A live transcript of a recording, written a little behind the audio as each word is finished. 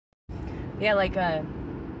Yeah, like, I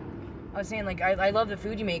was saying, like, I love the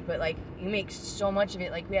food you make, but, like, you make so much of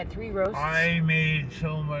it. Like, we had 3 roasts. I made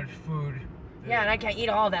so much food. Yeah, and I can't eat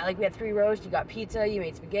all of that. Like, we had 3 roasts, you got pizza, you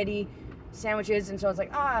made spaghetti, sandwiches, and so I was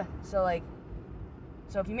like, so, like,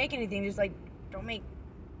 so if you make anything, just, like, don't make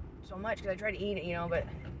so much, because I try to eat it, you know, but,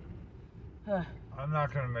 I'm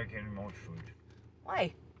not going to make any more food.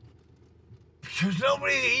 Why? Because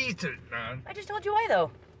nobody eats it, man. I just told you why,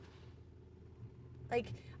 though. Like,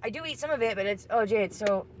 I do eat some of it, but it's, oh, Jay, it's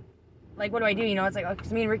so, like, what do I do, you know? It's like,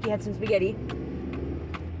 because me and Ricky had some spaghetti,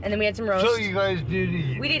 and then we had some roast. So you guys did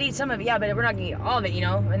eat. We did eat some of it, yeah, but we're not going to eat all of it, you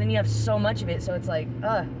know? And then you have so much of it, so it's like,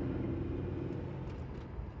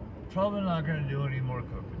 Probably not going to do any more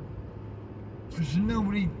cooking. Because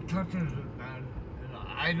nobody touches it, man. And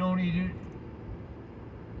I don't eat it.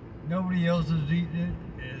 Nobody else is eating it.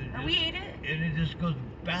 And we ate it. And it just goes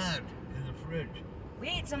bad in the fridge. We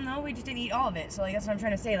ate some, though. We just didn't eat all of it. So, like, that's what I'm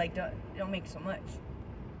trying to say. Like, don't make so much.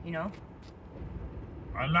 You know?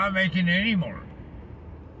 I'm not making any more.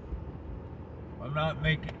 I'm not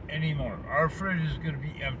making any more. Our fridge is going to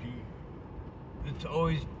be empty. It's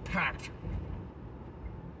always packed.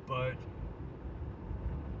 But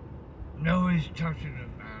nobody's touching it,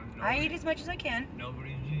 man. I eat as much as I can.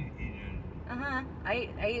 Nobody's eating it. I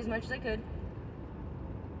ate as much as I could.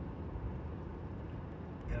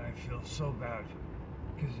 And I feel so bad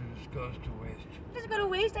because it just goes to waste. It doesn't go to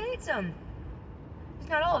waste. I ate some. It's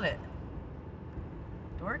not all of it.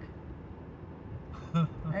 Dork.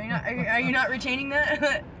 Are you not retaining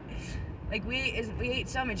that? Like we ate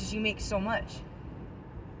some. It's just you make so much.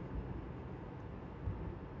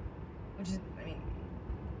 Which is, I mean,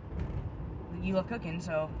 you love cooking,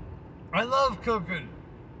 so. I love cooking,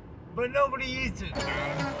 but nobody eats it,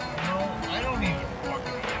 man. No, I don't even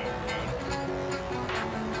fucking eat it, man.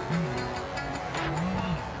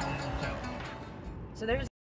 So there's